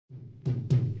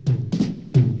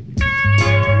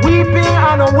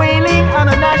and a wailing and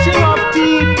a gnashing of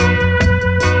teeth.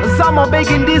 Some are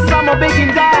begging this, some are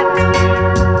begging that.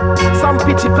 Some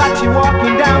pitchy patchy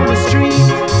walking down the street.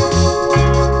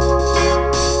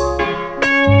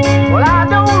 Well, I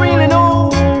don't really know,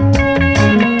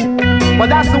 but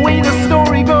that's the way the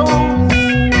story goes.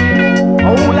 A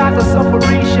whole lot of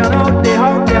sufferation out there,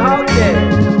 out there, out there.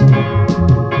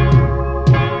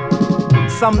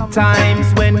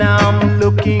 Sometimes when I'm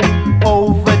looking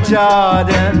over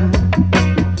Jordan,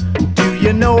 do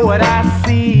you know what I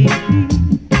see?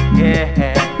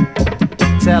 Yeah,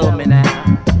 tell me now.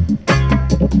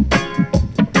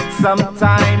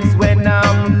 Sometimes when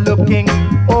I'm looking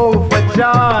over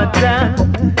Jordan,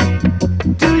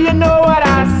 do you know what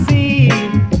I see?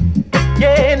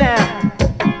 Yeah, now,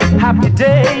 happy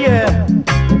day, yeah.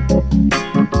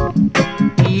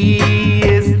 He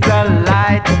is the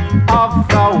light of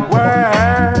the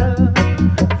world.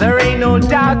 There ain't no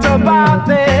doubt about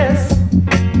this,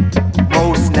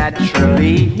 most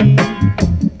naturally.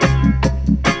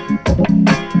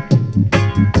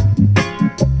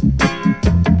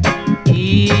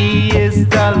 He is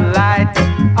the light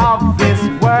of this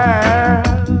world.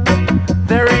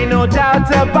 There ain't no doubt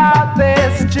about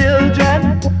this,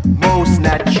 children, most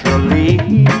naturally.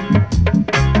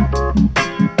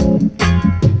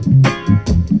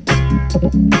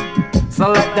 So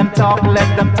let them talk,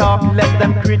 let them talk, let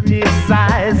them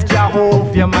criticize.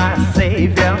 Jehovah, my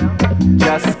Savior,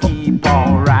 just keep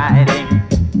on riding,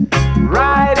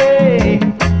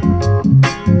 riding.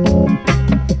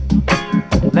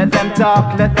 Let them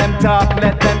talk, let them talk,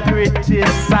 let them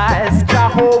criticize.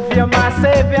 Jehovah, my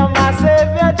Savior,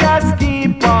 just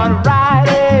keep on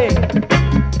riding,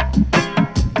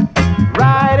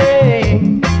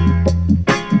 riding.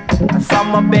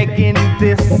 Some are begging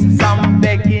this, some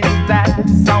begging that,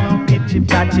 some pitchy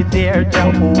patchy there.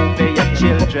 Jehovah, your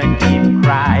children keep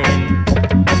crying.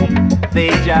 They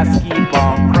just keep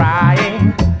on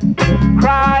crying,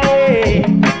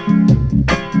 crying.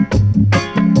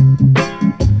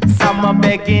 Some are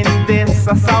begging this,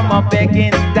 some are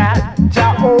begging that.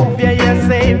 Jehovah, your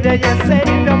Savior,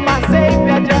 my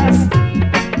Savior, just,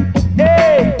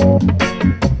 hey,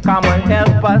 come and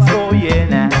help us, oh yeah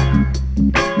now.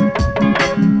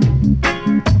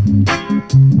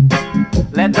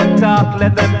 Let them talk,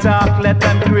 let them talk, let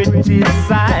them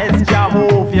criticize.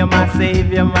 Jehovah, my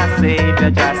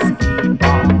Savior, just keep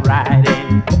on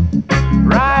riding,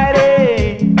 riding.